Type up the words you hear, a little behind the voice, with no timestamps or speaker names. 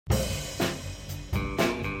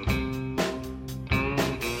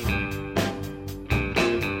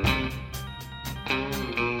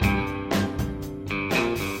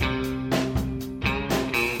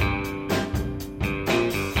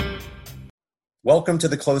Welcome to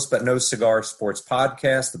the Close But No Cigar Sports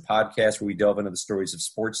Podcast, the podcast where we delve into the stories of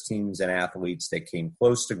sports teams and athletes that came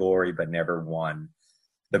close to glory but never won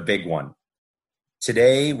the big one.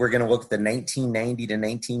 Today, we're going to look at the 1990 to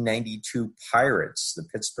 1992 Pirates, the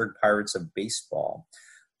Pittsburgh Pirates of baseball.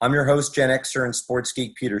 I'm your host, Gen Xer and sports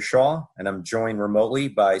geek Peter Shaw, and I'm joined remotely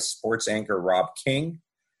by sports anchor Rob King,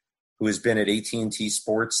 who has been at AT&T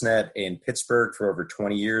Sportsnet in Pittsburgh for over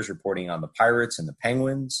 20 years, reporting on the Pirates and the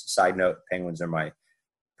Penguins. Side note, Penguins are my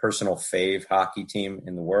personal fave hockey team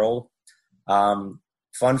in the world.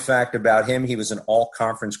 Fun fact about him, he was an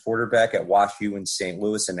all-conference quarterback at Wash U in St.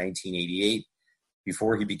 Louis in 1988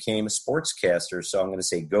 before he became a sportscaster. So I'm going to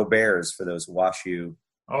say go Bears for those Wash U.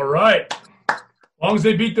 All right. As long as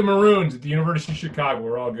they beat the Maroons at the University of Chicago,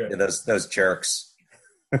 we're all good. Yeah, those jerks.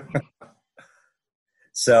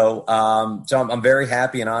 So I'm very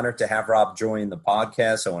happy and honored to have Rob join the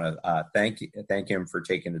podcast. I want to thank him for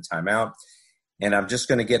taking the time out. And I'm just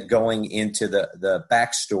going to get going into the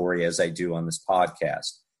backstory as I do on this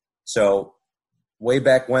podcast. So way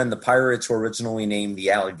back when, the Pirates were originally named the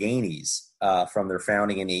Alleghenies from their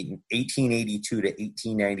founding in 1882 to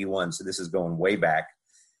 1891. So this is going way back.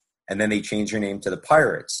 And then they changed their name to the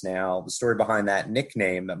Pirates. Now, the story behind that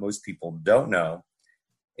nickname that most people don't know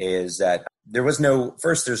is that there's no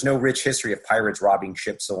rich history of pirates robbing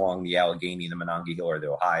ships along the Allegheny, the Monongahela, or the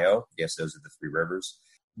Ohio. Yes, those are the three rivers.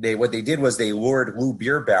 What they did was they lured Lou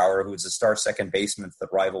Bierbauer, who was a star second baseman for the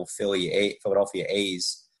rival Philadelphia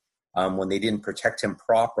A's, when they didn't protect him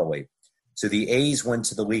properly. So the A's went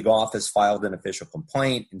to the league office, filed an official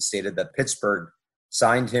complaint, and stated that Pittsburgh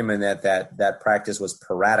signed him and that practice was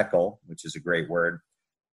piratical, which is a great word.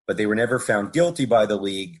 But they were never found guilty by the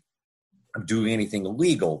league of doing anything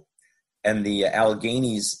illegal. And the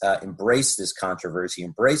Alleghenies embraced this controversy,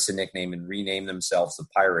 embraced the nickname, and renamed themselves the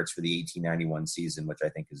Pirates for the 1891 season, which I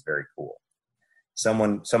think is very cool.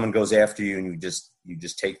 Someone goes after you, and you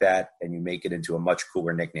just take that and you make it into a much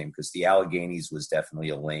cooler nickname, because the Alleghenies was definitely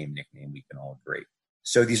a lame nickname. We can all agree.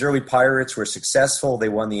 So these early Pirates were successful. They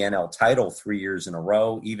won the NL title 3 years in a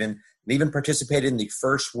row. They even participated in the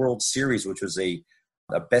first World Series, which was a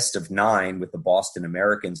best of 9 with the Boston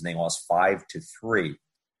Americans, and they lost 5-3.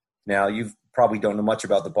 Now, you probably don't know much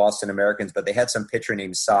about the Boston Americans, but they had some pitcher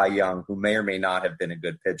named Cy Young who may or may not have been a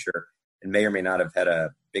good pitcher and may or may not have had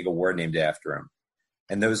a big award named after him.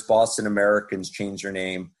 And those Boston Americans changed their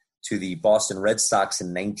name to the Boston Red Sox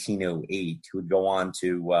in 1908, who would go on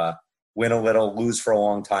to win a little, lose for a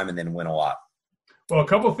long time, and then win a lot. Well, a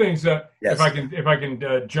couple of things Yes. if I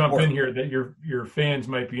can jump in here that your fans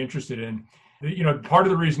might be interested in. You know, part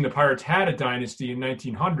of the reason the Pirates had a dynasty in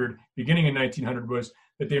 1900, beginning in 1900, was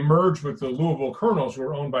that they merged with the Louisville Colonels, who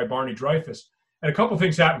were owned by Barney Dreyfuss. And a couple of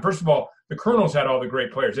things happened. First of all, the Colonels had all the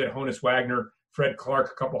great players. They had Honus Wagner, Fred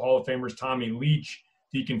Clark, a couple Hall of Famers, Tommy Leach,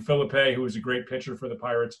 Deacon Philippe, who was a great pitcher for the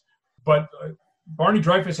Pirates. But Barney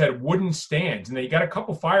Dreyfuss had wooden stands, and they got a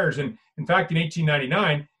couple fires. And in fact, in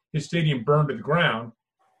 1899, his stadium burned to the ground,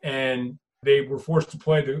 and they were forced to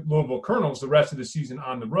play the Louisville Colonels the rest of the season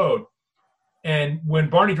on the road. And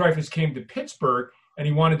when Barney Dreyfuss came to Pittsburgh and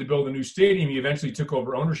he wanted to build a new stadium, he eventually took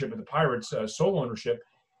over ownership of the Pirates, sole ownership.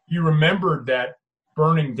 He remembered that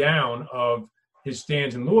burning down of his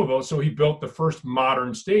stands in Louisville, so he built the first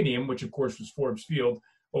modern stadium, which of course was Forbes Field,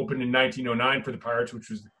 opened in 1909 for the Pirates,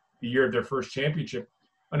 which was the year of their first championship.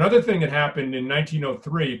 Another thing that happened in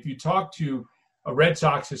 1903, if you talk to Red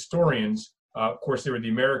Sox historians, of course they were the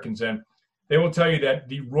Americans then, they will tell you that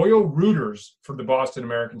the Royal Rooters for the Boston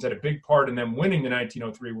Americans had a big part in them winning the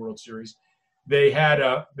 1903 World Series. They had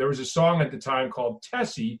there was a song at the time called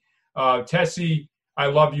Tessie. Tessie, I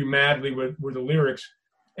love you madly were the lyrics.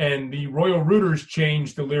 And the Royal Rooters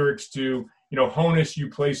changed the lyrics to, Honus, you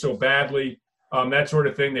play so badly, that sort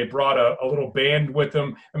of thing. They brought a little band with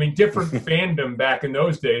them. I mean, different fandom back in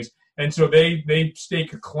those days. And so they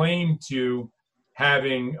stake a claim to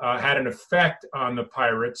having had an effect on the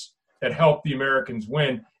Pirates that helped the Americans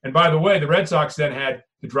win. And by the way, the Red Sox then had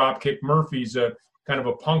the Dropkick Murphys, kind of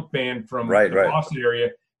a punk band from the Boston area,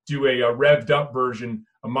 do a revved up version,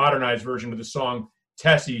 a modernized version of the song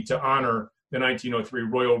Tessie to honor the 1903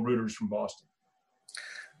 Royal Rooters from Boston.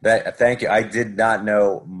 Thank you. I did not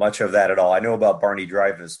know much of that at all. I know about Barney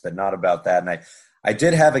Dreyfuss, but not about that. And I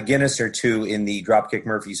did have a Guinness or two in the Dropkick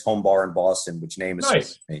Murphys home bar in Boston, which name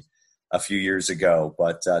escaped me a few years ago,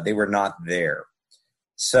 but they were not there.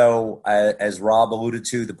 So, as Rob alluded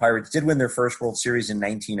to, the Pirates did win their first World Series in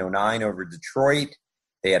 1909 over Detroit.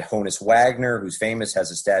 They had Honus Wagner, who's famous,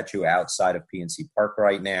 has a statue outside of PNC Park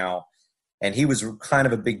right now. And he was kind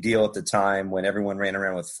of a big deal at the time when everyone ran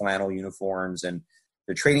around with flannel uniforms. And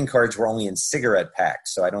the trading cards were only in cigarette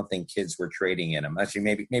packs, so I don't think kids were trading in them.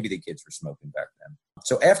 Actually, maybe the kids were smoking back then.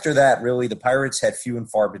 So after that, really, the Pirates had few and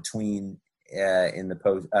far between in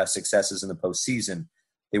the successes in the postseason.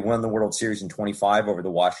 They won the World Series in 25 over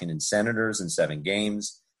the Washington Senators in 7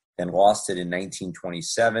 games, then lost it in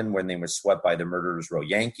 1927 when they were swept by the Murderers Row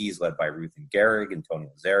Yankees, led by Ruth and Gehrig and Tony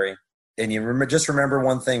Lazzeri. And you remember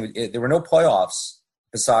one thing, there were no playoffs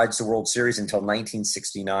besides the World Series until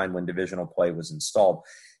 1969 when divisional play was installed.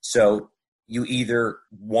 So you either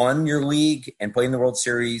won your league and played in the World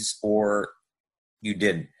Series or you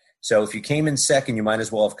didn't. So if you came in second, you might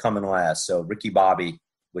as well have come in last. So Ricky Bobby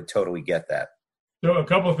would totally get that. So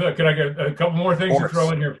could I get a couple more things to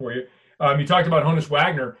throw in here for you? You talked about Honus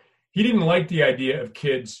Wagner. He didn't like the idea of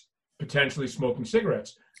kids potentially smoking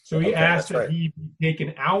cigarettes. So he asked that he be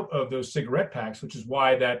taken out of those cigarette packs, which is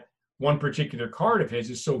why that one particular card of his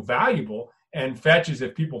is so valuable and fetches,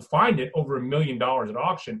 if people find it, over $1 million at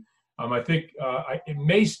auction. I think it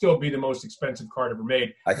may still be the most expensive card ever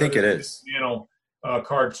made. I think it is.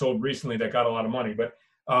 Card sold recently that got a lot of money, but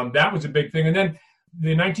that was a big thing. And then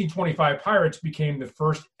the 1925 Pirates became the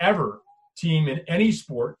first ever team in any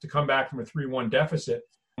sport to come back from a 3-1 deficit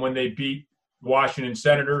when they beat Washington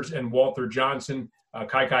Senators and Walter Johnson,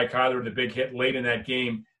 Kai Kyler, the big hit late in that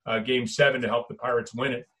game, Game 7 to help the Pirates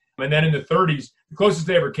win it. And then in the 30s, the closest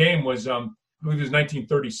they ever came was, I believe it was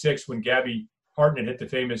 1936 when Gabby Hartnett hit the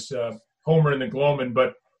famous homer in the Gloman.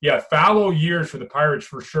 But yeah, fallow years for the Pirates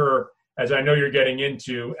for sure, as I know you're getting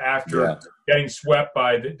into after getting swept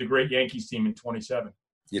by the great Yankees team in 27.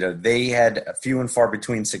 They had a few and far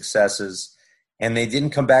between successes, and they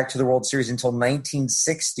didn't come back to the World Series until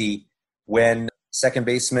 1960 when second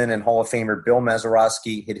baseman and Hall of Famer Bill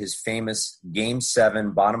Mazeroski hit his famous Game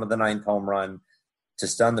 7, bottom of the 9th home run to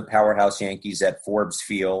stun the powerhouse Yankees at Forbes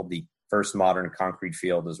Field, the first modern concrete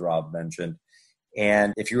field, as Rob mentioned.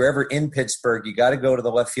 And if you're ever in Pittsburgh, you got to go to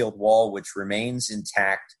the left field wall, which remains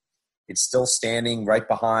intact. It's still standing right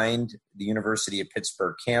behind the University of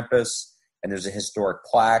Pittsburgh campus, and there's a historic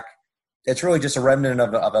plaque. It's really just a remnant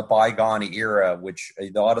of a bygone era, which a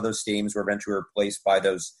lot of those stadiums were eventually replaced by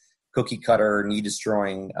those cookie-cutter,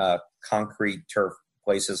 knee-destroying concrete turf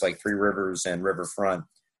places like Three Rivers and Riverfront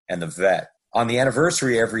and the Vet. On the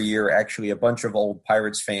anniversary every year, actually, a bunch of old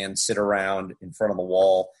Pirates fans sit around in front of the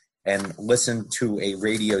wall and listen to a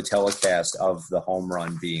radio telecast of the home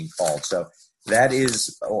run being called. So that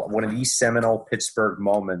is one of these seminal Pittsburgh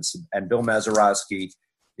moments, and Bill Mazeroski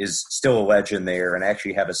is still a legend there and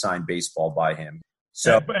actually have a signed baseball by him.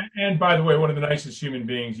 So, and by the way, one of the nicest human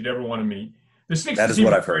beings you'd ever want to meet. The 60 that is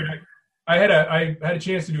what I've heard. I had a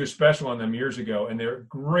chance to do a special on them years ago, and they're a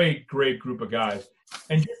great group of guys.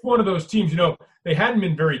 And just one of those teams, they hadn't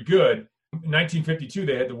been very good. In 1952,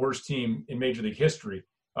 they had the worst team in Major League history.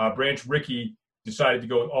 Branch Rickey decided to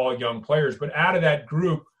go with all young players, but out of that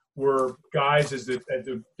group were guys as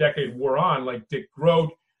the decade wore on, like Dick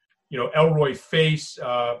Grote, Elroy Face,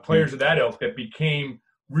 players of that ilk that became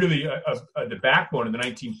really the backbone of the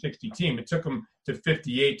 1960 team. It took them to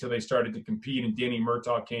 58 till they started to compete, and Danny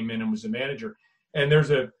Murtaugh came in and was the manager. And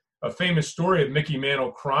there's a famous story of Mickey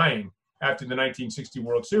Mantle crying after the 1960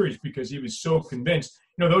 World Series because he was so convinced.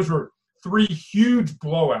 Those were 3 huge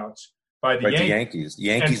blowouts by the Yankees. The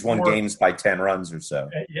Yankees won games by 10 runs or so.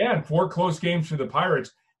 Yeah, and 4 close games for the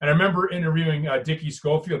Pirates. And I remember interviewing Dickie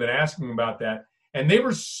Schofield and asking him about that. And they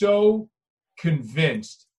were so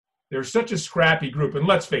convinced. They're such a scrappy group. And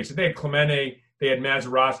let's face it, they had Clemente, they had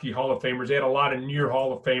Mazeroski, Hall of Famers. They had a lot of near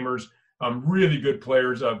Hall of Famers, really good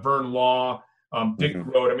players, Vern Law, Dick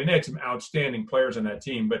Grote. I mean, they had some outstanding players on that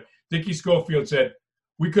team. But Dickie Schofield said,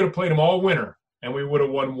 we could have played them all winter, and we would have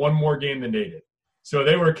won one more game than they did. So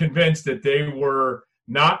they were convinced that they were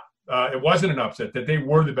not it wasn't an upset, that they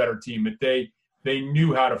were the better team, that they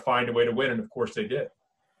knew how to find a way to win, and of course they did.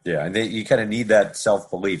 Yeah, and you kind of need that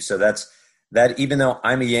self-belief. So that even though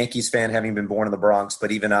I'm a Yankees fan, having been born in the Bronx,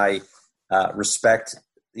 but even I respect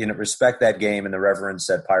that game and the reverence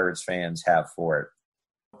that Pirates fans have for it.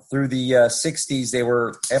 Through the 60s, they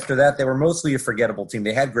were mostly a forgettable team.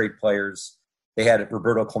 They had great players. They had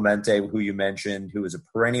Roberto Clemente, who you mentioned, who was a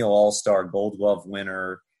perennial All-Star, Gold Glove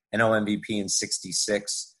winner, NL MVP in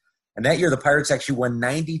 66. And that year, the Pirates actually won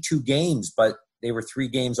 92 games, but they were 3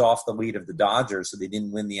 games off the lead of the Dodgers, so they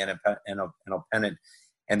didn't win the NL pennant,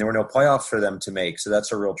 and there were no playoffs for them to make, so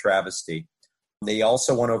that's a real travesty. They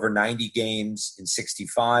also won over 90 games in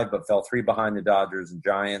 65, but fell 3 behind the Dodgers and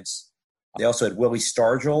Giants. They also had Willie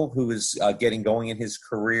Stargell, who was getting going in his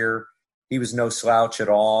career. He was no slouch at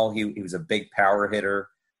all. He was a big power hitter,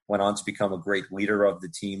 went on to become a great leader of the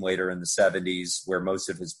team later in the 70s, where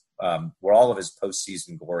all of his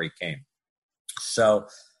postseason glory came. So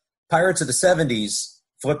Pirates of the 70s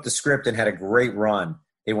flipped the script and had a great run.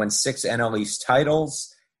 They won 6 NL East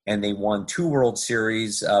titles, and they won 2 World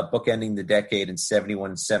Series, bookending the decade in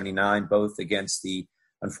 71 and 79, both against the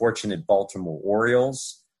unfortunate Baltimore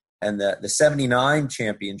Orioles. And the 79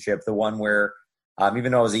 championship, the one where,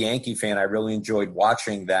 even though I was a Yankee fan, I really enjoyed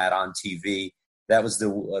watching that on TV. That was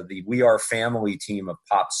the We Are Family team of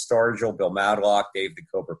Pop Stargell, Bill Matlock, Dave the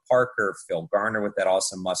Cobra Parker, Phil Garner with that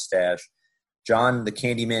awesome mustache, John the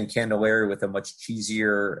Candyman Candelaria with a much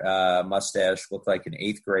cheesier mustache, looked like an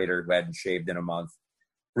 8th grader who hadn't shaved in a month,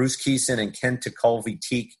 Bruce Keeson and Ken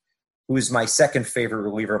Tekulve-Teak, who is my second favorite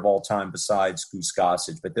reliever of all time besides Goose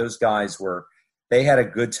Gossage. But those guys they had a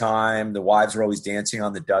good time. The wives were always dancing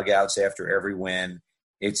on the dugouts after every win.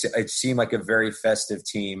 It seemed like a very festive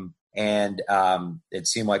team, and it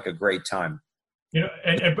seemed like a great time.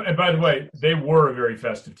 And by the way, they were a very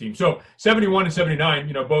festive team. So 71 and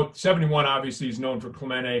 79, both 71 obviously is known for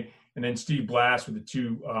Clemente and then Steve Blass with the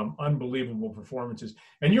 2 unbelievable performances.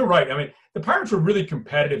 And you're right. I mean, the Pirates were really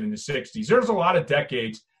competitive in the 60s. There's a lot of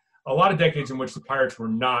decades in which the Pirates were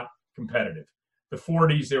not competitive. The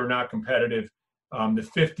 40s, they were not competitive. The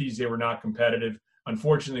 50s, they were not competitive.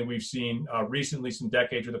 Unfortunately, we've seen recently some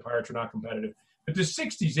decades where the Pirates were not competitive. But the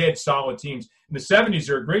 60s, they had solid teams. In the 70s,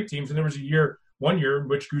 they were great teams. And there was one year in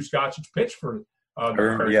which Goose Gossage pitched for the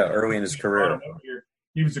Pirates. Yeah, early in his career.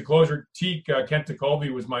 He was the closer. Kent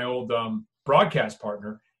Tekulve was my old broadcast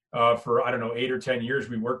partner for, 8 or 10 years.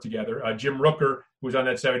 We worked together. Jim Rooker, who was on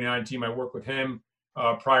that 79 team, I worked with him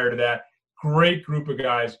prior to that. Great group of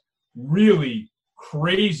guys, really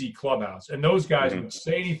crazy clubhouse. And those guys would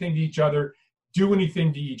say anything to each other, do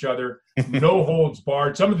anything to each other, no holds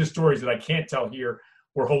barred. Some of the stories that I can't tell here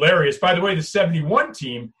were hilarious. By the way, the 71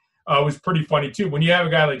 team was pretty funny too. When you have a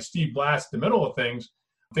guy like Steve Blass in the middle of things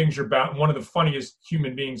are about one of the funniest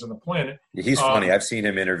human beings on the planet. He's funny. I've seen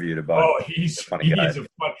him interviewed about. Oh, he is a fun.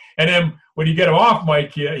 And then when you get him off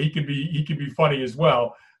mic, he can be funny as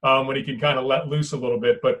well when he can kind of let loose a little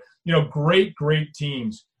bit. But great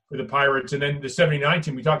teams for the Pirates. And then the 79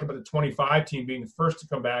 team, we talked about the 25 team being the first to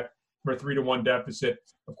come back from a 3-1 deficit.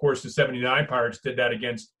 Of course, the 79 Pirates did that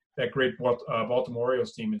against that great Baltimore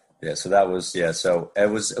Orioles team. Yeah, so it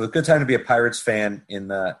was a good time to be a Pirates fan in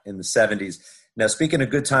the 70s. Now, speaking of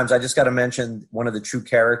good times, I just got to mention one of the true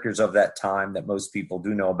characters of that time that most people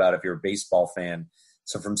do know about if you're a baseball fan.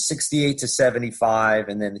 So from 68 to 75,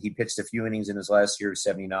 and then he pitched a few innings in his last year,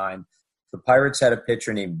 79. The Pirates had a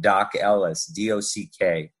pitcher named Doc Ellis,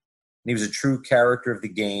 D-O-C-K. And he was a true character of the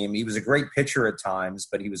game. He was a great pitcher at times,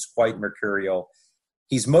 but he was quite mercurial.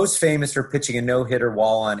 He's most famous for pitching a no-hitter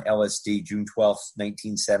while on LSD June 12,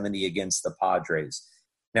 1970 against the Padres.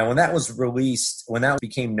 Now, when that was released, when that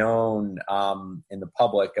became known in the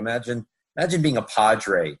public, imagine being a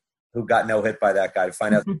Padre who got no-hit by that guy to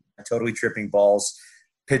find out totally tripping balls,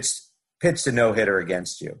 pitched a no-hitter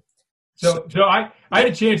against you. So I had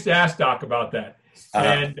a chance to ask Doc about that.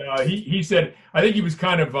 And he said, I think he was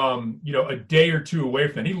kind of, a day or two away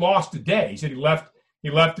from that. He lost a day. He said he left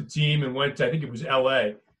the team and went to, I think it was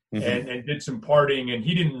L.A., and did some partying. And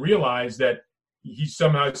he didn't realize that he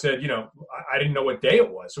somehow said, I didn't know what day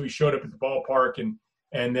it was. So he showed up at the ballpark,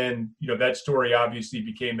 and then, that story obviously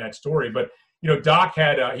became that story. But, Doc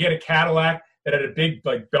had a Cadillac that had a big,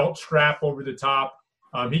 belt strap over the top.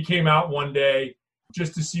 He came out one day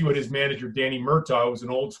just to see what his manager, Danny Murtaugh, who was an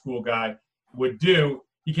old school guy, would do.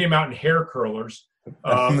 He came out in hair curlers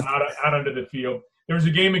out onto the field. There was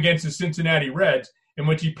a game against the Cincinnati Reds in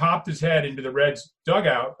which he popped his head into the Reds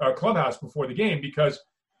clubhouse before the game because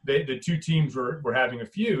the two teams were having a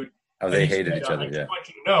feud. Oh, they hated each other. I just want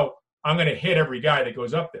you to know, I'm going to hit every guy that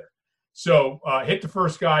goes up there. So hit the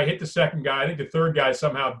first guy, hit the second guy. I think the third guy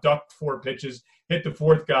somehow ducked 4 pitches, hit the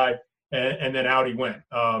fourth guy, and then out he went.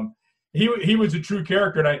 He was a true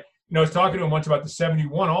character. And I was talking to him once about the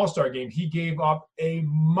 71 All-Star game. He gave up a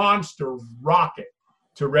monster rocket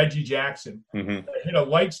to Reggie Jackson. Hit a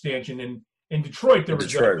light stanchion in Detroit. There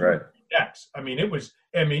was right. X.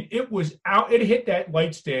 It was out. It hit that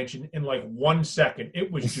light stanchion in 1 second.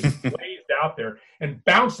 It was just blazed out there and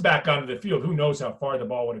bounced back onto the field. Who knows how far the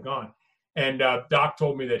ball would have gone? And Doc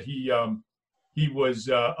told me that he was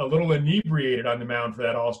a little inebriated on the mound for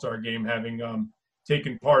that All-Star game, having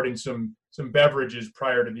taken part in some beverages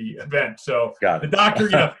prior to the event. So the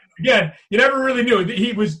doctor, again, you never really knew.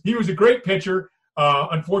 He was a great pitcher.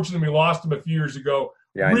 Unfortunately, we lost him a few years ago.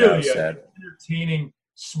 Yeah, I really know, entertaining,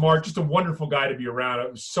 smart, just a wonderful guy to be around. I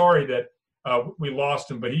was sorry that we lost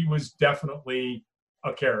him, but he was definitely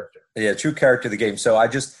a character. Yeah, true character of the game. So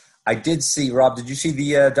I did see, Rob, did you see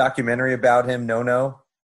the documentary about him, No?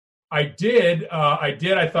 I did.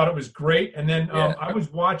 I thought it was great. And then I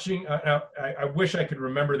was watching. I wish I could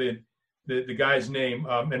remember the guy's name,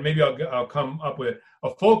 and maybe I'll come up with it. A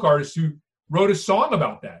folk artist who wrote a song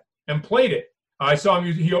about that and played it. I saw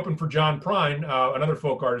him. He opened for John Prine, another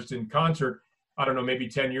folk artist, in concert. I don't know, maybe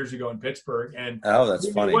 10 years ago in Pittsburgh. And that's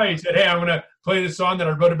funny. He said, "Hey, I'm going to play this song that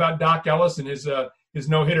I wrote about Doc Ellis and his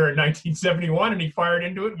no-hitter in 1971," and he fired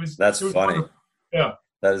into it. That's funny. Wonderful. Yeah,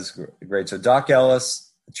 that is great. So Doc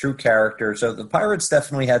Ellis, a true character. So the Pirates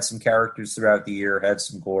definitely had some characters throughout the year, had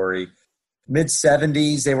some glory.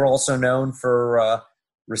 Mid-'70s, they were also known for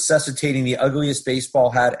resuscitating the ugliest baseball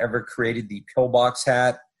hat ever created, the pillbox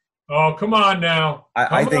hat. Oh, come on now.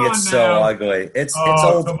 I think it's so ugly. It's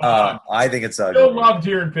old. I think it's ugly. Still loved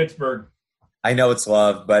here in Pittsburgh. I know it's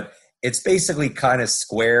loved, but it's basically kind of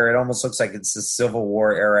square. It almost looks like it's a Civil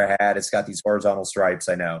War era hat. It's got these horizontal stripes.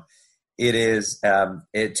 I know. It is.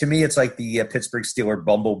 To me, it's like the Pittsburgh Steeler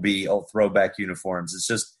Bumblebee throwback uniforms. It's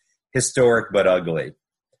just historic but ugly.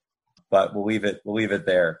 But we'll leave it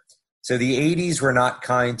there. So the 80s were not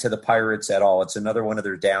kind to the Pirates at all. It's another one of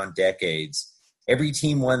their down decades. Every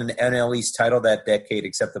team won an NL East title that decade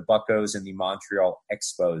except the Buccos and the Montreal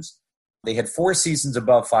Expos. They had 4 seasons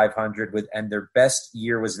above 500, and their best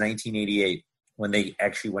year was 1988 when they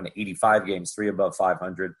actually won 85 games, 3 above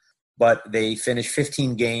 500. But they finished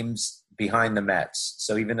 15 games behind the Mets.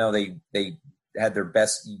 So even though they had their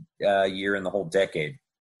best year in the whole decade.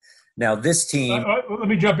 Now, this team... let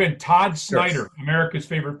me jump in. Todd Snyder, America's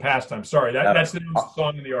Favorite Pastime. Sorry, that's the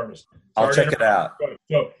song of the artist. I'll check it out.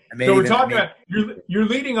 So we're talking about you're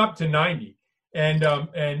leading up to 90, and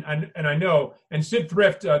I know. And Sid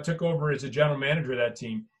Thrift took over as a general manager of that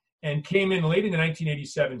team and came in late in the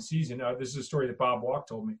 1987 season. This is a story that Bob Walk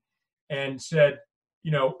told me, and said,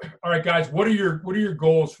 all right, guys, what are your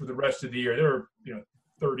goals for the rest of the year? There were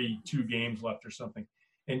 32 games left or something.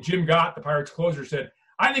 And Jim Gott, the Pirates closer, said,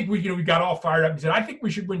 I think we got all fired up and said, I think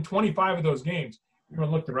we should win 25 of those games.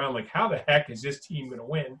 Everyone looked around like, how the heck is this team going to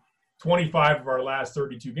win 25 of our last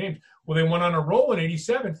 32 games? Well, they went on a roll in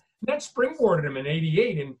 87, and that springboarded them in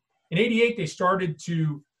 88. And in 88, they started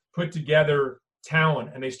to put together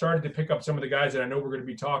talent, and they started to pick up some of the guys that I know we're going to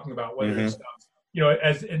be talking about, whether it's,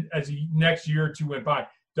 as the next year or two went by.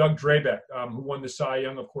 Doug Drabeck, who won the Cy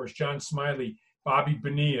Young, of course, John Smiley, Bobby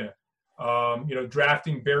Bonilla,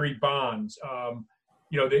 drafting Barry Bonds,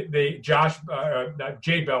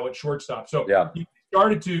 Jay Bell at shortstop. So he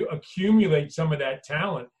started to accumulate some of that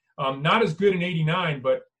talent. Not as good in 89,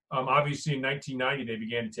 but obviously in 1990 they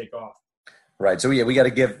began to take off. Right. So we got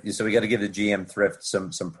to give the GM Thrift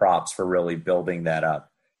some props for really building that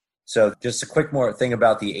up. So just a quick more thing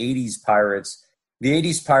about the 80s Pirates. The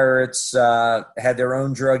 80s Pirates had their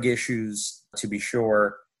own drug issues, to be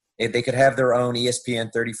sure. If they could have their own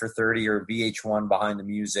ESPN 30 for 30 or VH1 behind the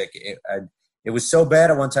music. It was so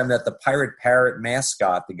bad at one time that the Pirate Parrot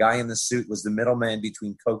mascot, the guy in the suit, was the middleman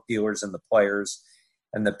between coke dealers and the players.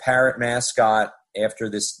 And the Parrot mascot, after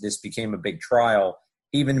this became a big trial,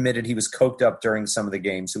 he even admitted he was coked up during some of the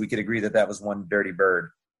games. So we could agree that was one dirty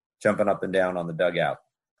bird jumping up and down on the dugout.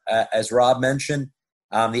 As Rob mentioned,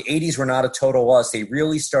 the 80s were not a total loss. They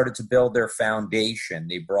really started to build their foundation.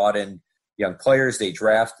 They brought in young players. They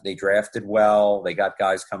drafted well. They got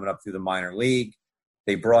guys coming up through the minor league.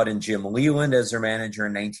 They brought in Jim Leland as their manager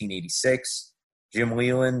in 1986. Jim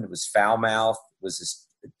Leland was foul-mouthed, was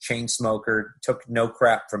a chain smoker, took no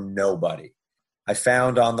crap from nobody. I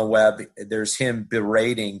found on the web there's him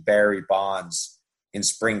berating Barry Bonds in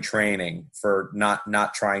spring training for not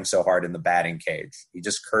trying so hard in the batting cage. He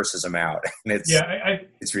just curses him out. And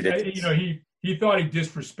it's ridiculous. He thought he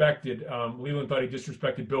disrespected, Leland thought he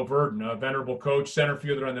disrespected Bill Verdon, a venerable coach, center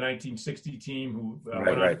fielder on the 1960 team who went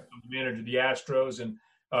on to manage the Astros, and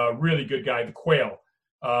a really good guy, the Quail,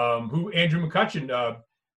 who Andrew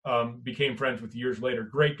McCutcheon became friends with years later.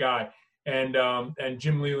 Great guy. And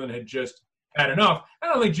Jim Leland had just had enough. I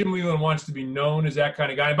don't think Jim Leland wants to be known as that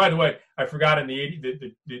kind of guy. And by the way, I forgot in the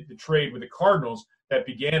 80s, the trade with the Cardinals that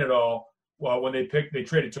began it all. Well, when they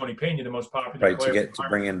traded Tony Pena, the most popular player. To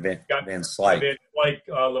bring in Van Slyke. Like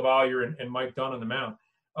LaValliere and Mike Dunn on the mound.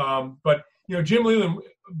 But, Jim Leland,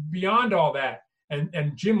 beyond all that,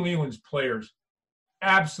 and Jim Leland's players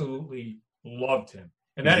absolutely loved him.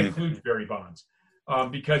 And that includes Barry Bonds,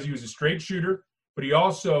 because he was a straight shooter, but he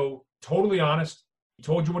also totally honest. He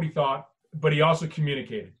told you what he thought, but he also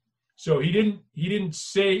communicated. So he didn't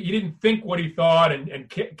think what he thought and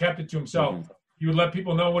kept it to himself. Mm-hmm. He would let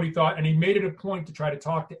people know what he thought, and he made it a point to try to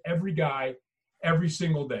talk to every guy every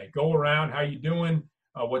single day. Go around, how you doing,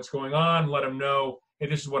 what's going on, let them know, hey,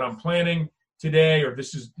 this is what I'm planning today, or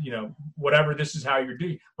this is, whatever, this is how you're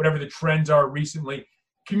doing, whatever the trends are recently.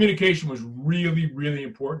 communication was really, really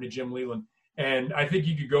important to Jim Leyland. And I think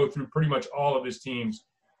you could go through pretty much all of his teams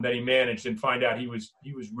that he managed and find out he was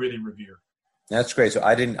really revered. That's great. So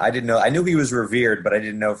I didn't know. I knew he was revered, but I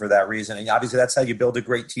didn't know for that reason. And obviously, that's how you build a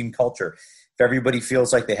great team culture. If everybody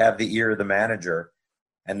feels like they have the ear of the manager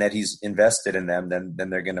and that he's invested in them, then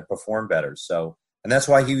they're going to perform better. So, and that's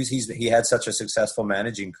why he had such a successful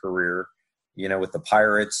managing career. With the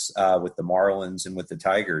Pirates, with the Marlins, and with the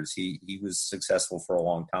Tigers, he was successful for a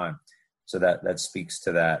long time. So that speaks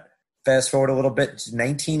to that. Fast forward a little bit to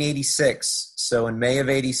 1986. So in May of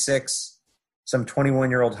 '86, some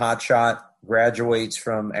 21-year-old hotshot graduates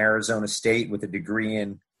from Arizona State with a degree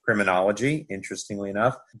in criminology, interestingly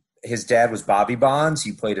enough. His dad was Bobby Bonds.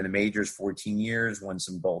 He played in the majors 14 years, won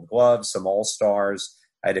some gold gloves, some All-Stars.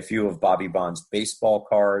 I had a few of Bobby Bonds' baseball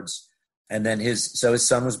cards. And then his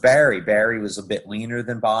son was Barry. Barry was a bit leaner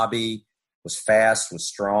than Bobby, was fast, was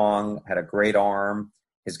strong, had a great arm.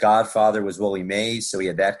 His godfather was Willie Mays, so he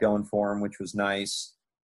had that going for him, which was nice.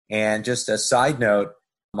 And just a side note,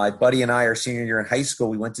 my buddy and I, our senior year in high school,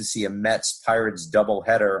 we went to see a Mets-Pirates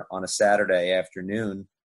doubleheader on a Saturday afternoon.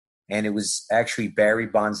 And it was actually Barry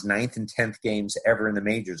Bonds' 9th and 10th games ever in the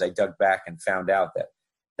majors. I dug back and found out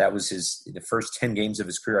that was the first 10 games of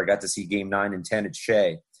his career. I got to see game 9 and 10 at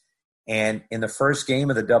Shea. And in the first game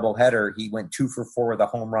of the doubleheader, he went 2 for 4 with a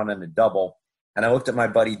home run and a double. And I looked at my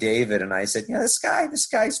buddy David and I said, this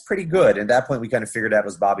guy's pretty good. And at that point, we kind of figured out it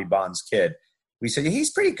was Bobby Bonds' kid. We said, he's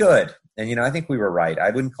pretty good. And, I think we were right. I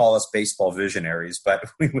wouldn't call us baseball visionaries, but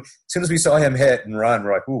as soon as we saw him hit and run,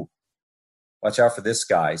 we're like, ooh, watch out for this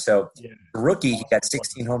guy. So the rookie, he got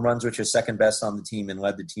 16 home runs, which is second best on the team, and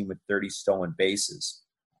led the team with 30 stolen bases.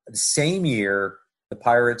 The same year, the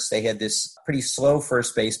Pirates, they had this pretty slow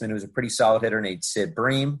first baseman who was a pretty solid hitter named Sid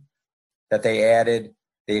Bream that they added.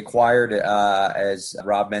 They acquired, as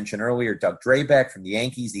Rob mentioned earlier, Doug Drabek from the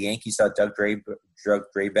Yankees. The Yankees thought Doug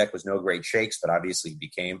Drabek was no great shakes, but obviously he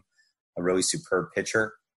became a really superb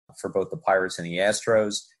pitcher for both the Pirates and the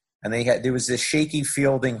Astros. And there was this shaky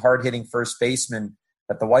fielding, hard-hitting first baseman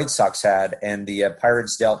that the White Sox had, and the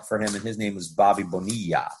Pirates dealt for him, and his name was Bobby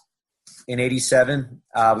Bonilla. In '87,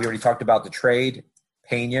 we already talked about the trade.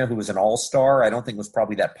 Pena, who was an all-star, I don't think was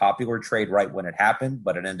probably that popular trade right when it happened,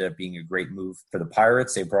 but it ended up being a great move for the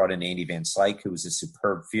Pirates. They brought in Andy Van Slyke, who was a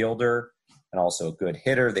superb fielder and also a good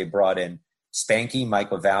hitter. They brought in Spanky, Mike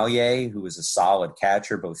LaValliere, who was a solid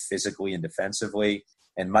catcher, both physically and defensively,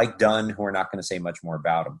 and Mike Dunn, who we're not going to say much more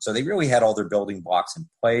about him. So they really had all their building blocks in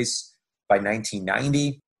place. By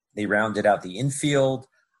 1990, they rounded out the infield.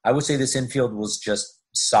 I would say this infield was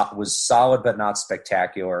solid but not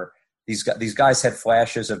spectacular. These guys had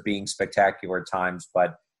flashes of being spectacular at times,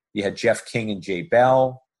 but you had Jeff King and Jay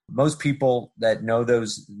Bell. Most people that know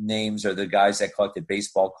those names are the guys that collected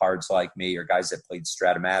baseball cards like me, or guys that played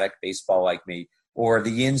Stratomatic baseball like me, or the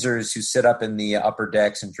Yinzers who sit up in the upper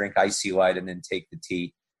decks and drink Icy Light and then take the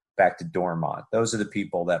tea back to Dormont. Those are the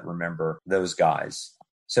people that remember those guys.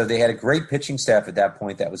 So they had a great pitching staff at that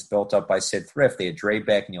point that was built up by Sid Thrift. They had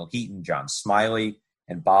Drabek, Neil Heaton, John Smiley,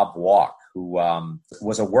 and Bob Walk, who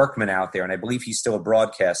was a workman out there, and I believe he's still a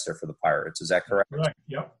broadcaster for the Pirates. Is that correct? Right.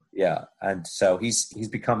 Yep. Yeah, and so he's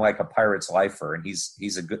become like a Pirates lifer, and he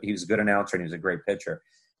was a good announcer, and he was a great pitcher.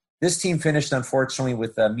 This team finished, unfortunately,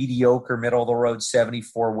 with a mediocre, middle-of-the-road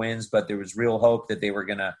 74 wins, but there was real hope that they were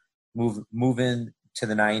going to move into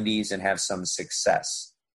the 90s and have some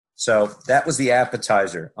success. So that was the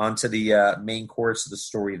appetizer. On to the main course of the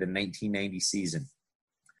story, the 1990 season.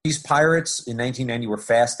 These Pirates in 1990 were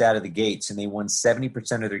fast out of the gates, and they won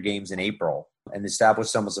 70% of their games in April and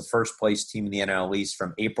established them as the first-place team in the NL East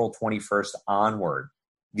from April 21st onward.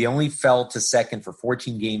 They only fell to second for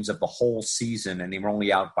 14 games of the whole season, and they were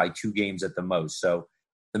only out by 2 games at the most. So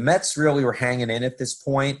the Mets really were hanging in at this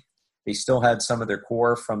point. They still had some of their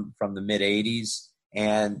core from the mid-'80s.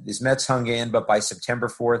 And these Mets hung in, but by September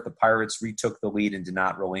 4th, the Pirates retook the lead and did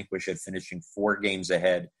not relinquish it, finishing 4 games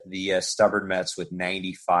ahead. The stubborn Mets with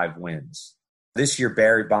 95 wins. This year,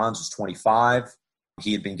 Barry Bonds was 25.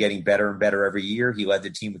 He had been getting better and better every year. He led the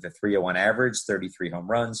team with a 301 average, 33 home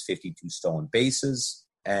runs, 52 stolen bases.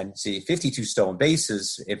 And see, 52 stolen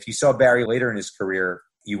bases, if you saw Barry later in his career,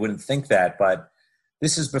 you wouldn't think that, but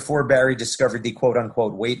this is before Barry discovered the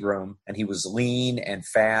quote-unquote weight room, and he was lean and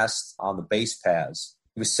fast on the base paths.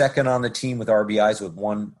 He was second on the team with RBIs with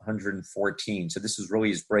 114, so this was really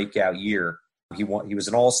his breakout year. He was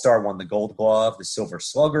an all-star, won the Gold Glove, the Silver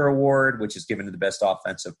Slugger Award, which is given to the best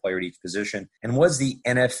offensive player at each position, and was the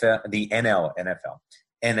NL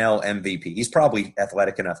MVP. He's probably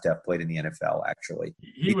athletic enough to have played in the NFL, actually.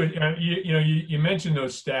 He would, you mentioned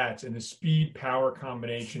those stats and the speed-power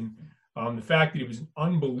combination The fact that he was an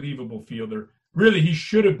unbelievable fielder. Really, he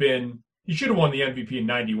should have won the MVP in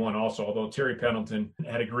 91 also, although Terry Pendleton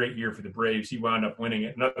had a great year for the Braves. He wound up winning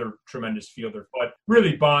it, another tremendous fielder. But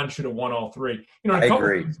really, Bonds should have won all three. A couple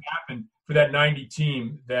of things happened for that 90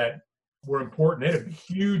 team that were important. They had a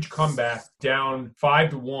huge comeback down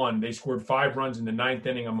 5-1. They scored 5 runs in the 9th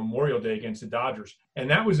inning on Memorial Day against the Dodgers. And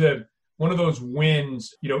that was one of those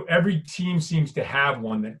wins. Every team seems to have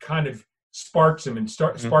one that kind of sparks them and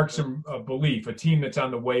sparks some belief, a team that's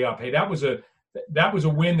on the way up. Hey, that was a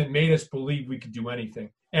win that made us believe we could do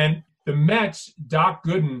anything. And the Mets, Doc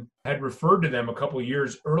Gooden had referred to them a couple of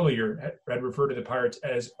years earlier, had referred to the Pirates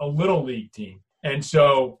as a little league team. And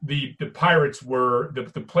so the Pirates were,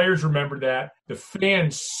 the players remember that. The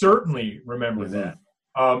fans certainly remember that.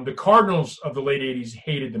 The Cardinals of the late 80s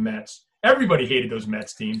hated the Mets. Everybody hated those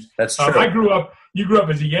Mets teams. That's true. You grew up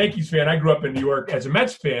as a Yankees fan. I grew up in New York as a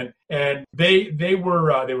Mets fan. And they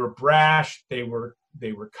were brash. They were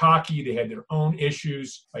cocky. They had their own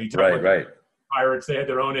issues. Right. Pirates, they had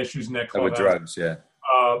their own issues in that clubhouse. With drugs, yeah.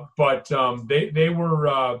 But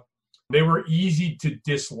they were easy to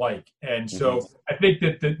dislike. And so I think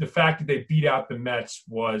that the fact that they beat out the Mets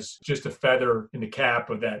was just a feather in the cap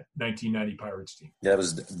of that 1990 Pirates team. Yeah, it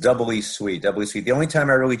was doubly sweet. The only time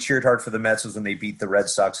I really cheered hard for the Mets was when they beat the Red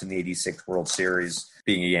Sox in the 86 World Series,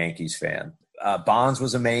 being a Yankees fan. Bonds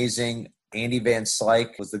was amazing. Andy Van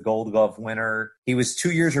Slyke was the Gold Glove winner. He was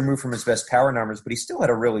 2 years removed from his best power numbers, but he still had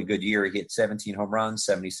a really good year. He hit 17 home runs,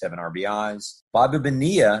 77 RBIs. Bobby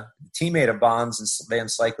Bonilla, teammate of Bonds and Van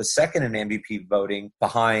Slyke, was second in MVP voting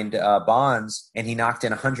behind Bonds, and he knocked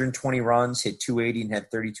in 120 runs, hit 280, and had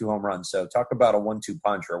 32 home runs. So talk about a 1-2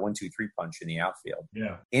 punch or a 1-2-3 punch in the outfield.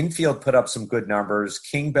 Yeah. Infield put up some good numbers.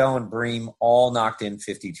 King, Bell, and Bream all knocked in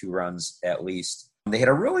 52 runs at least. They had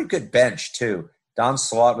a really good bench, too. Don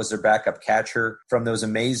Slaught was their backup catcher from those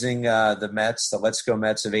amazing, the Mets, the Let's Go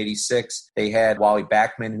Mets of 86. They had Wally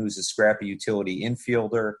Backman, who's a scrappy utility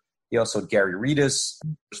infielder. He also had Gary Reedus,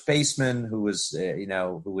 first baseman, who was,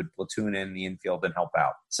 who would platoon in the infield and help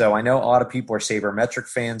out. So I know a lot of people are sabermetric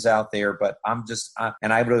fans out there, but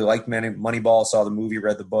and I really like Moneyball, saw the movie,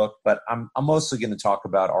 read the book, but I'm mostly going to talk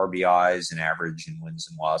about RBIs and average and wins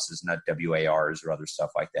and losses, not WARs or other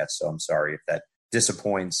stuff like that. So I'm sorry if that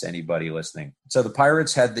disappoints anybody listening. So the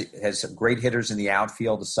Pirates has some great hitters in the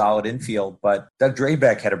outfield, a solid infield, but Doug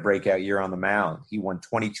Drabek had a breakout year on the mound. He won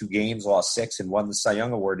 22 games, lost 6, and won the Cy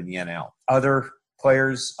Young Award in the NL. Other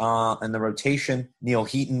players in the rotation, Neil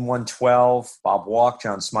Heaton won 12, Bob Walk,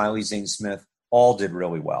 John Smiley, Zane Smith, all did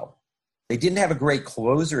really well. They didn't have a great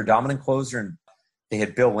closer, a dominant closer, and they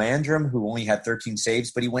had Bill Landrum, who only had 13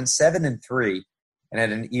 saves, but he went 7-3 and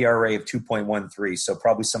had an ERA of 2.13. So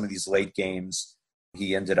probably some of these late games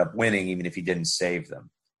he ended up winning, even if he didn't save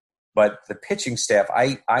them. But the pitching staff,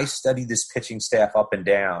 I studied this pitching staff up and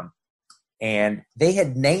down, and they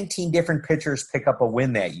had 19 different pitchers pick up a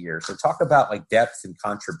win that year. So talk about like depth and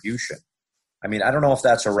contribution. I mean, I don't know if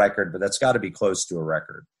that's a record, but that's got to be close to a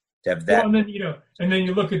record to have that. Well, and then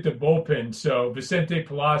you look at the bullpen. So Vicente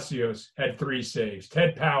Palacios had 3 saves.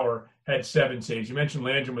 Ted Power had 7 saves. You mentioned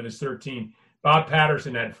Landrum with his 13. Bob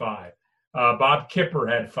Patterson had 5. Bob Kipper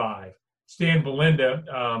had 5. Stan Belinda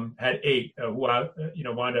had 8, who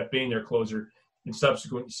wound up being their closer in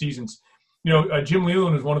subsequent seasons. Jim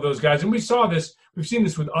Leyland was one of those guys, and we've seen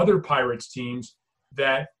this with other Pirates teams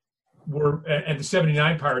that were, and the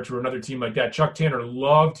 79 Pirates were another team like that. Chuck Tanner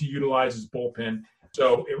loved to utilize his bullpen.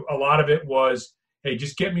 So a lot of it was, hey,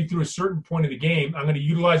 just get me through a certain point of the game. I'm going to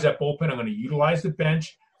utilize that bullpen. I'm going to utilize the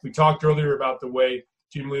bench. We talked earlier about the way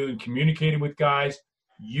Jim Leyland communicated with guys,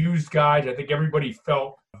 used guys. I think everybody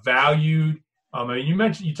felt valued.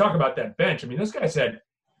 You talk about that bench. I mean, those guys had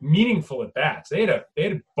meaningful at bats. They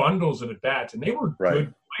had bundles of at bats, and they were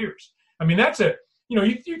good players. I mean, that's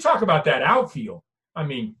you talk about that outfield. I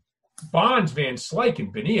mean, Bonds, Van Slyke,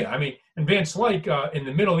 and Bonilla. I mean, and Van Slyke in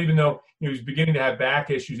the middle, even though he was beginning to have back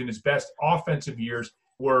issues in his best offensive years,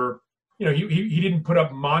 were he didn't put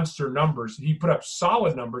up monster numbers. He put up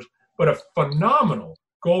solid numbers, but a phenomenal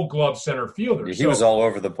Gold Glove center fielder. He was all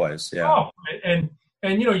over the place. Yeah. Oh,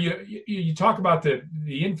 and you talk about the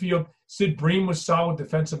infield. Sid Bream was solid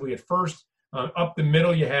defensively at first. Up the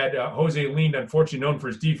middle, you had Jose Lind, unfortunately known for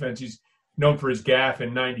his defense. He's known for his gaffe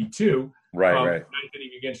in '92. Right. Ninth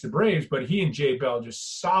inning against the Braves, but he and Jay Bell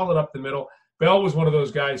just solid up the middle. Bell was one of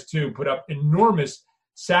those guys too, put up enormous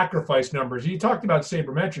sacrifice numbers. You talked about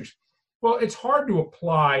sabermetrics. Well, it's hard to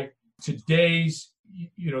apply today's,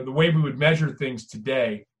 the way we would measure things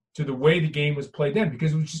today to the way the game was played then,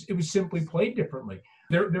 because it was simply played differently.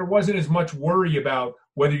 There wasn't as much worry about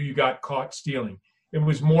whether you got caught stealing. It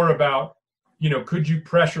was more about, Could you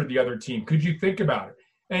pressure the other team? Could you think about it?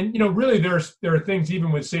 And, really there are things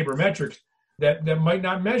even with sabermetrics that might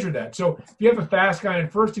not measure that. So if you have a fast guy in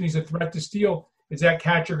first and he's a threat to steal, is that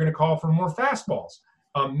catcher going to call for more fastballs,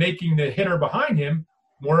 making the hitter behind him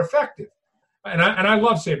more effective? And I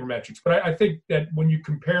love sabermetrics, but I think that when you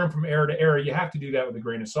compare them from era to era, you have to do that with a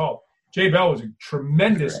grain of salt. Jay Bell was a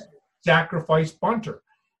tremendous sacrifice bunter,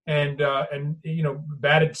 and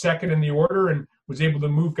batted second in the order and was able to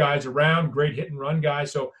move guys around, great hit and run guy.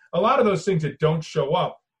 So a lot of those things that don't show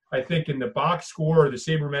up, I think, in the box score or the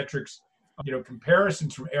sabermetrics,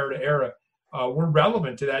 comparisons from era to era, were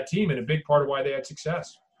relevant to that team and a big part of why they had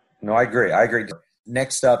success. No, I agree.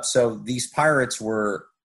 Next up, so these Pirates were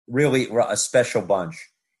really a special bunch,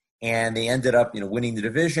 and they ended up, winning the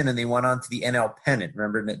division, and they went on to the NL pennant.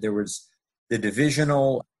 Remember that there was the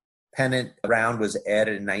divisional pennant round was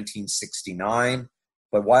added in 1969,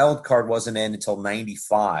 but wild card wasn't in until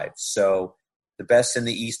 95. So the best in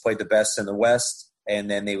the East played the best in the West, and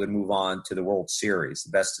then they would move on to the World Series,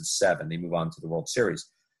 the best of 7. They move on to the World Series.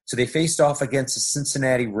 So they faced off against the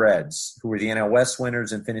Cincinnati Reds, who were the NL West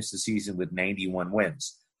winners and finished the season with 91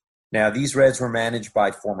 wins. Now, these Reds were managed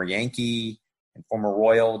by former Yankee and former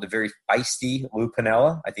Royal, the very feisty Lou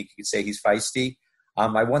Piniella. I think you could say he's feisty.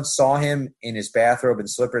 I once saw him in his bathrobe and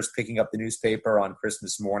slippers picking up the newspaper on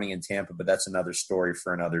Christmas morning in Tampa, but that's another story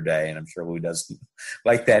for another day, and I'm sure Lou doesn't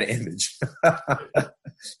like that image.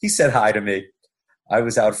 He said hi to me. I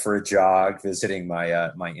was out for a jog visiting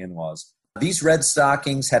my in-laws. These Red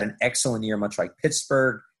Stockings had an excellent year, much like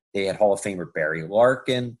Pittsburgh. They had Hall of Famer Barry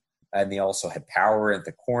Larkin, and they also had power at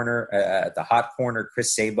the corner, at the hot corner.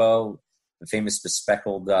 Chris Sabo, the famous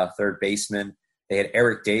bespectacled third baseman. They had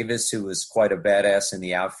Eric Davis, who was quite a badass in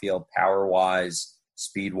the outfield, power-wise,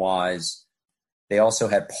 speed-wise. They also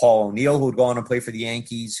had Paul O'Neill, who would go on and play for the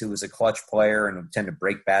Yankees, who was a clutch player and would tend to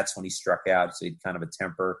break bats when he struck out, so he had kind of a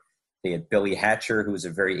temper. They had Billy Hatcher, who was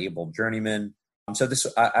a very able journeyman. So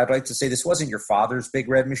I'd like to say this wasn't your father's Big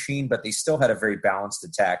Red Machine, but they still had a very balanced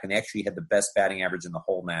attack, and they actually had the best batting average in the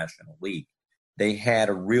whole National League. They had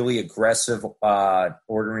a really aggressive,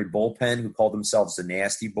 ordinary bullpen who called themselves the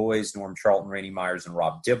Nasty Boys, Norm Charlton, Rainey Myers, and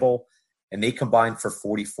Rob Dibble, and they combined for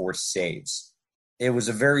 44 saves. It was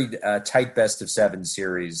a very tight best-of-7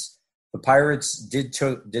 series. The Pirates did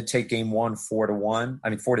take Game 1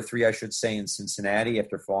 4-3, I should say, in Cincinnati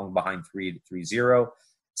after falling behind 3-0.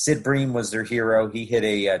 Sid Bream was their hero. He hit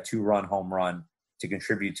a 2-run home run to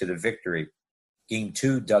contribute to the victory. Game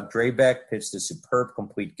 2, Doug Drabeck pitched a superb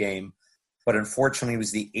complete game, but unfortunately it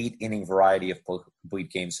was the 8-inning variety of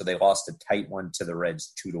complete games, so they lost a tight one to the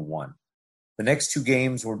Reds 2-1. The next 2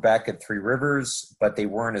 games were back at Three Rivers, but they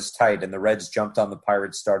weren't as tight, and the Reds jumped on the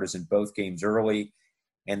Pirates starters in both games early,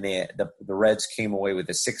 and the Reds came away with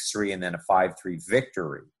a 6-3 and then a 5-3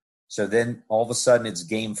 victory. So then all of a sudden it's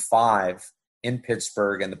Game 5 in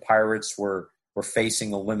Pittsburgh, and the Pirates were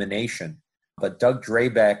facing elimination. But Doug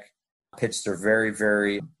Drabeck pitched a very,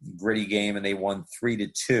 very gritty game, and they won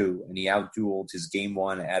 3-2, and he outdueled his Game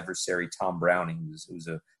 1 adversary, Tom Browning, who was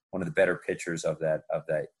one of the better pitchers of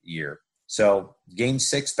that year. So Game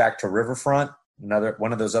 6, back to Riverfront,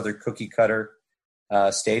 one of those other cookie-cutter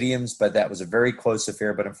stadiums, but that was a very close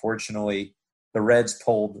affair. But unfortunately, the Reds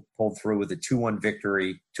pulled through with a 2-1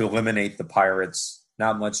 victory to eliminate the Pirates.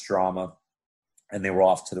 Not much drama, and they were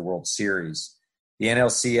off to the World Series. The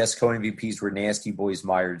NLCS co-MVPs were Nasty Boys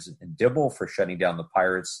Myers and Dibble for shutting down the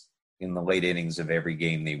Pirates in the late innings of every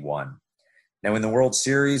game they won. Now, in the World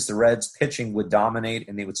Series, the Reds pitching would dominate,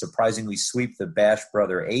 and they would surprisingly sweep the Bash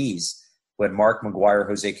brother A's, who had Mark McGwire,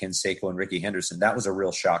 Jose Canseco, and Ricky Henderson. That was a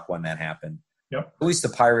real shock when that happened. Yep. At least the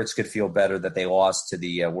Pirates could feel better that they lost to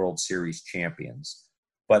the World Series champions.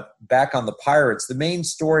 But back on the Pirates, the main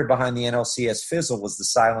story behind the NLCS fizzle was the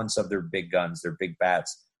silence of their big guns, their big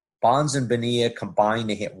bats. Bonds and Bonilla combined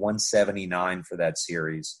to hit 179 for that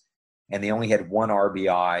series, and they only had 1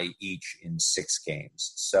 RBI each in 6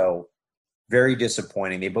 games. So very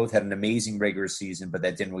disappointing. They both had an amazing regular season, but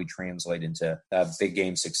that didn't really translate into big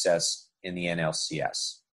game success in the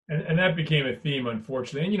NLCS. And that became a theme,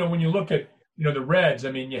 unfortunately. And, when you look at, the Reds,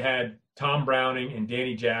 you had Tom Browning and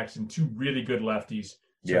Danny Jackson, 2 really good lefties.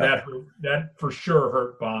 So that for sure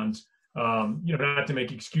hurt Bonds. Not to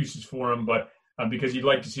make excuses for him, but because you'd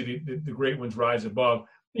like to see the great ones rise above.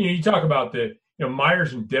 You talk about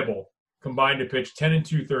Myers and Dibble combined to pitch 10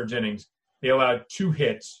 2/3 innings. They allowed 2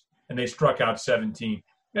 hits, and they struck out 17.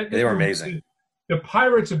 They were amazing. The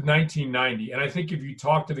Pirates of 1990, and I think if you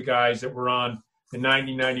talk to the guys that were on the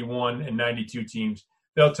 90, 91, and 92 teams,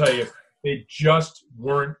 they'll tell you they just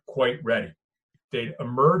weren't quite ready. They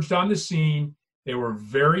emerged on the scene. They were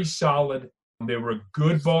very solid. They were a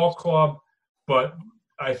good ball club, but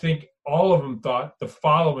I think all of them thought the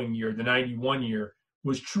following year, the 91 year,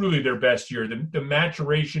 was truly their best year. The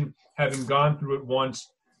maturation, having gone through it once,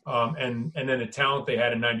 and then the talent they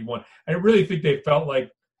had in 91. I really think they felt like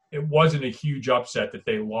it wasn't a huge upset that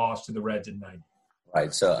they lost to the Reds in 90.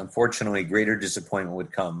 Right. So unfortunately, greater disappointment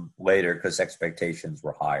would come later because expectations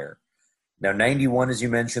were higher. Now, 91, as you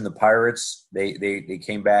mentioned, the Pirates, they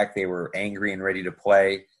came back. They were angry and ready to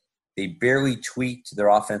play. They barely tweaked their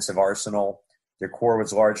offensive arsenal. Their core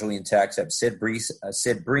was largely intact, except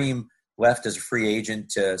Sid Bream left as a free agent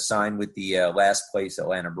to sign with the last place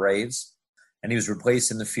Atlanta Braves. And he was replaced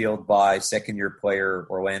in the field by second-year player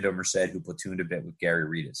Orlando Merced, who platooned a bit with Gary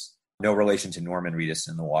Reedus. No relation to Norman Reedus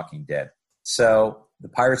in The Walking Dead. So the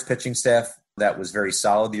Pirates pitching staff that was very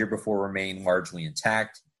solid the year before remained largely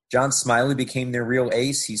intact. John Smiley became their real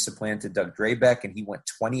ace. He supplanted Doug Drabek, and he went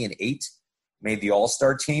 20-8, made the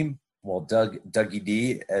All-Star team. Well, Dougie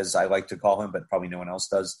D, as I like to call him, but probably no one else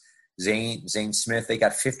does. Zane Smith, they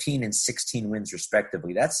got 15 and 16 wins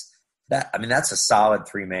respectively. That's a solid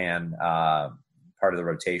three-man part of the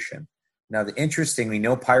rotation. Now, interestingly,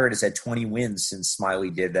 no Pirate has had 20 wins since Smiley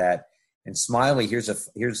did that. And Smiley,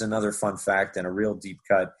 here's another fun fact and a real deep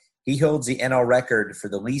cut. He holds the NL record for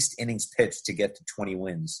the least innings pitched to get to 20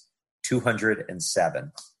 wins,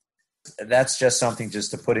 207. That's just something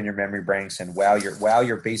just to put in your memory banks and wow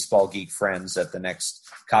your baseball geek friends at the next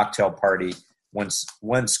cocktail party once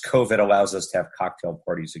COVID allows us to have cocktail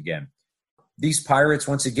parties again. These Pirates,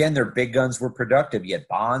 once again, their big guns were productive. Yet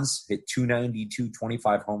Bonds hit 292,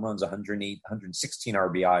 25 home runs, 116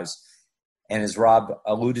 RBIs. And as Rob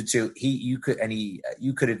alluded to, you could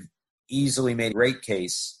have easily made a great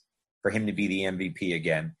case for him to be the MVP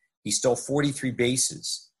again. He stole 43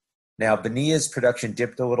 bases. Now, Bonilla's production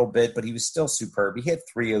dipped a little bit, but he was still superb. He hit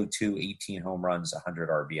 302, 18 home runs, 100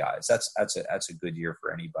 RBIs. That's a good year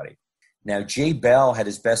for anybody. Now, Jay Bell had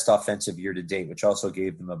his best offensive year to date, which also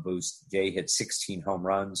gave them a boost. Jay hit 16 home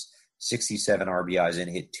runs, 67 RBIs,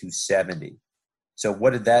 and hit 270. So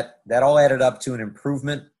what did that all added up to an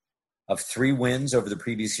improvement of 3 wins over the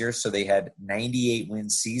previous year. So they had 98-win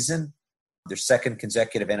season, their second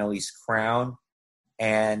consecutive NL East crown.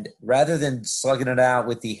 And rather than slugging it out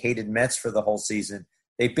with the hated Mets for the whole season,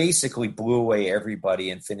 they basically blew away everybody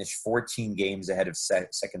and finished 14 games ahead of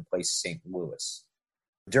second place St. Louis.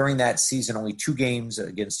 During that season, only 2 games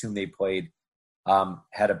against whom they played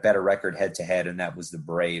had a better record head-to-head, and that was the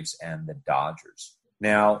Braves and the Dodgers.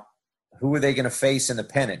 Now, who are they going to face in the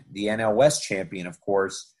pennant? The NL West champion, of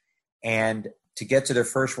course. And to get to their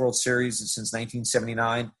first World Series since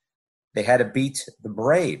 1979, they had to beat the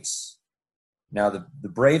Braves. Now, the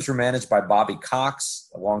Braves were managed by Bobby Cox,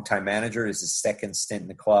 a longtime manager. It's his second stint in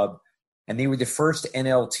the club. And they were the first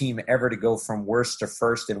NL team ever to go from worst to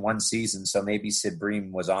first in one season. So maybe Sid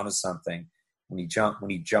Bream was onto something when he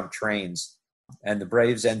jumped trains. And the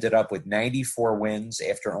Braves ended up with 94 wins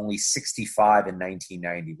after only 65 in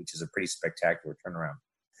 1990, which is a pretty spectacular turnaround.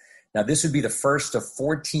 Now, this would be the first of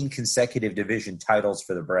 14 consecutive division titles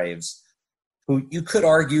for the Braves, who you could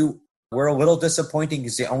argue were a little disappointing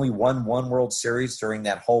because they only won 1 World Series during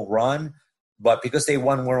that whole run. But because they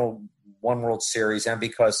won one World Series and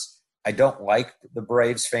because I don't like the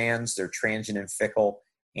Braves fans, they're transient and fickle,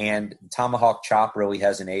 and Tomahawk Chop really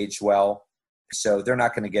hasn't aged well. So they're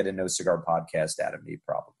not going to get a No Cigar podcast out of me,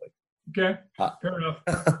 probably. Okay, fair enough.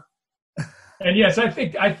 And yes, I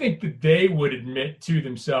think that they would admit to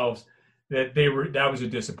themselves that that was a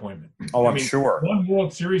disappointment. Oh, I'm sure. 1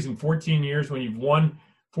 World Series in 14 years when you've won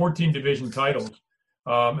 14 division titles,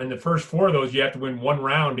 and the first 4 of those you have to win 1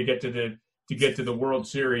 round to get to the World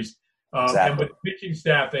Series. Exactly. And with the pitching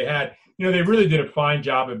staff they had, they really did a fine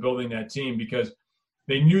job of building that team because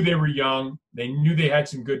they knew they were young. They knew they had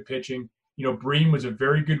some good pitching. Bream was a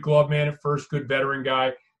very good glove man at first, good veteran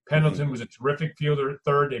guy. Pendleton was a terrific fielder at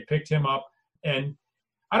third. They picked him up. And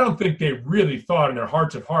I don't think they really thought in their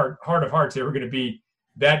heart of hearts they were going to be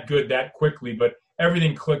that good that quickly, but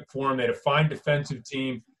everything clicked for them. They had a fine defensive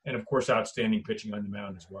team and, of course, outstanding pitching on the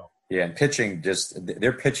mound as well. Yeah, and pitching,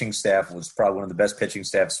 their pitching staff was probably one of the best pitching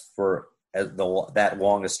staffs for that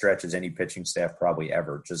long a stretch as any pitching staff probably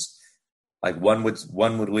ever. Just like one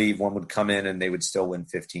would leave, one would come in, and they would still win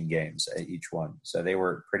 15 games each one. So they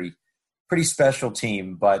were a pretty special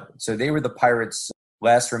team. But so they were the Pirates'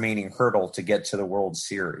 last remaining hurdle to get to the World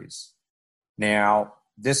Series. Now,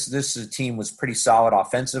 this team was pretty solid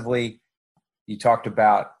offensively. You talked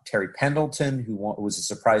about Terry Pendleton, who was a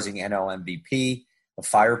surprising NL MVP, a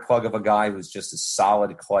fire plug of a guy who was just a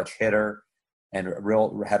solid clutch hitter and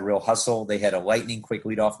had real hustle. They had a lightning quick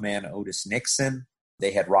leadoff man, Otis Nixon.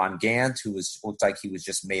 They had Ron Gant, who looked like he was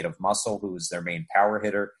just made of muscle, who was their main power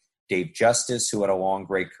hitter. Dave Justice, who had a long,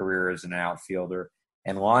 great career as an outfielder,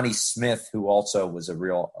 and Lonnie Smith, who also was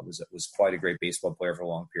quite a great baseball player for a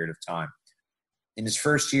long period of time. In his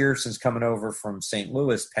first year since coming over from St.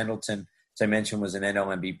 Louis, Pendleton, as I mentioned, was an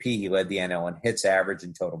NL MVP. He led the NL in hits, average,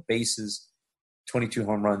 and total bases, 22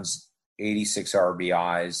 home runs, 86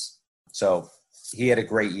 RBIs. So he had a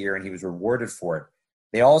great year, and he was rewarded for it.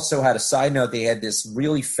 They also had a side note. They had this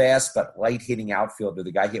really fast but light-hitting outfielder.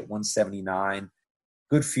 The guy hit 179.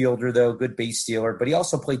 Good fielder, though, good base stealer. But he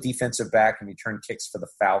also played defensive back and returned kicks for the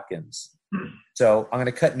Falcons. So I'm going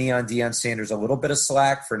to cut Deion Sanders a little bit of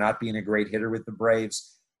slack for not being a great hitter with the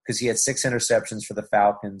Braves because he had 6 interceptions for the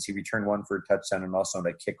Falcons. He returned 1 for a touchdown and also on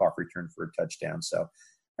a kickoff return for a touchdown. So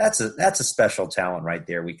that's a special talent right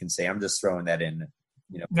there, we can say. I'm just throwing that in.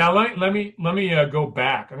 Now let me go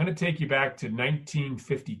back. I'm going to take you back to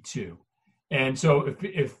 1952, and so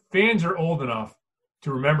if fans are old enough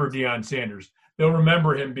to remember Deion Sanders, they'll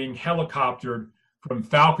remember him being helicoptered from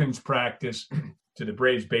Falcons practice to the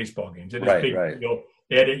Braves baseball games. Right. He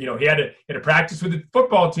had to practice with the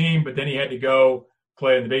football team, but then he had to go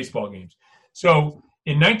play in the baseball games. So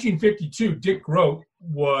in 1952, Dick Groat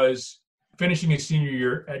was finishing his senior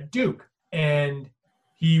year at Duke, and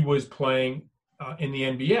he was playing in the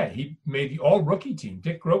NBA. He made the all-rookie team.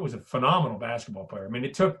 Dick Groat was a phenomenal basketball player. I mean,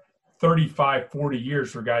 it took 35, 40 years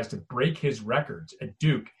for guys to break his records at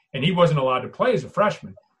Duke, and he wasn't allowed to play as a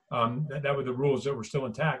freshman. That were the rules that were still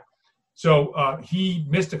intact. So he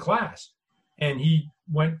missed a class, and he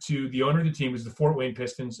went to the owner of the team, was the Fort Wayne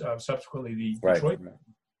Pistons, subsequently the Detroit,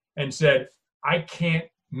 and said, I can't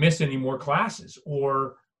miss any more classes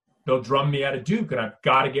or they'll drum me out of Duke, and I've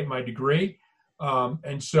got to get my degree.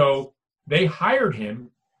 And so they hired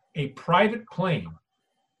him a private plane,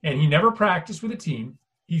 and he never practiced with a team.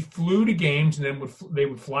 He flew to games, and then they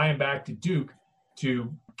would fly him back to Duke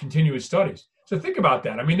to continue his studies. So think about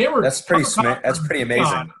that. I mean, that's pretty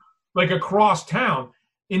amazing. Like across town.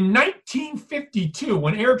 In 1952,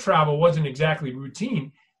 when air travel wasn't exactly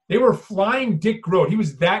routine, they were flying Dick Groat. He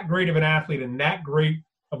was that great of an athlete and that great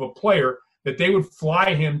of a player that they would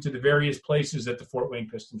fly him to the various places that the Fort Wayne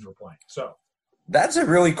Pistons were playing. So that's a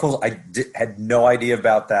really cool. Had no idea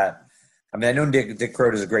about that. I mean, I know Dick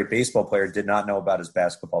Groat is a great baseball player. Did not know about his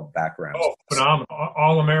basketball background. Oh, phenomenal!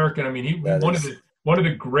 All-American. I mean, he one of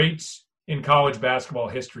the greats in college basketball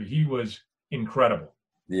history. He was incredible.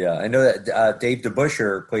 Yeah, I know that Dave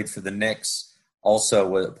DeBusschere played for the Knicks.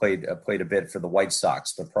 Also played a bit for the White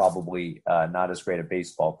Sox, but probably not as great a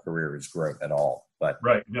baseball career as Groat at all. But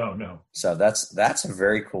right, no. So that's a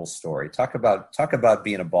very cool story. Talk about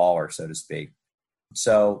being a baller, so to speak.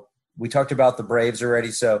 So we talked about the Braves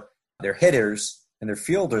already. So they're hitters and they're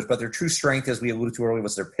fielders, but their true strength, as we alluded to earlier,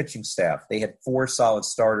 was their pitching staff. They had 4 solid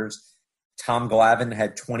starters. Tom Glavine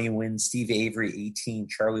had 20 wins, Steve Avery 18,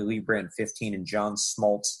 Charlie Leibrandt 15, and John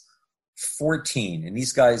Smoltz 14. And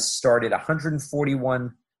these guys started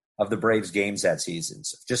 141 of the Braves games that season.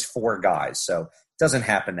 So just 4 guys. So it doesn't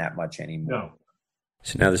happen that much anymore. No.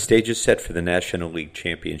 So now the stage is set for the National League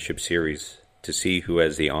Championship Series to see who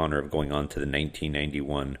has the honor of going on to the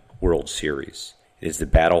 1991 World Series. It is the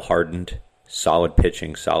battle-hardened, solid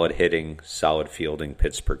pitching, solid hitting, solid fielding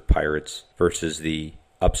Pittsburgh Pirates versus the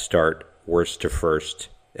upstart, worst to first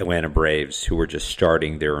Atlanta Braves, who were just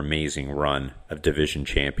starting their amazing run of division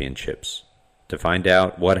championships. To find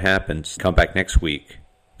out what happens, come back next week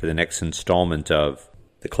for the next installment of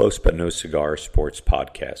the Close But No Cigar Sports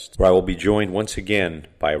Podcast, where I will be joined once again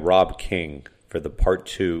by Rob King for the part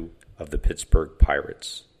 2 of the Pittsburgh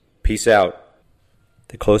Pirates. Peace out.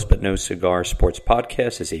 The Close But No Cigar Sports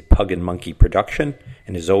Podcast is a Pug and Monkey production,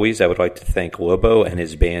 and as always, I would like to thank Lobo and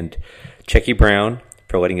his band Checky Brown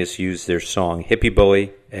for letting us use their song Hippie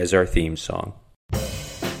Boy as our theme song.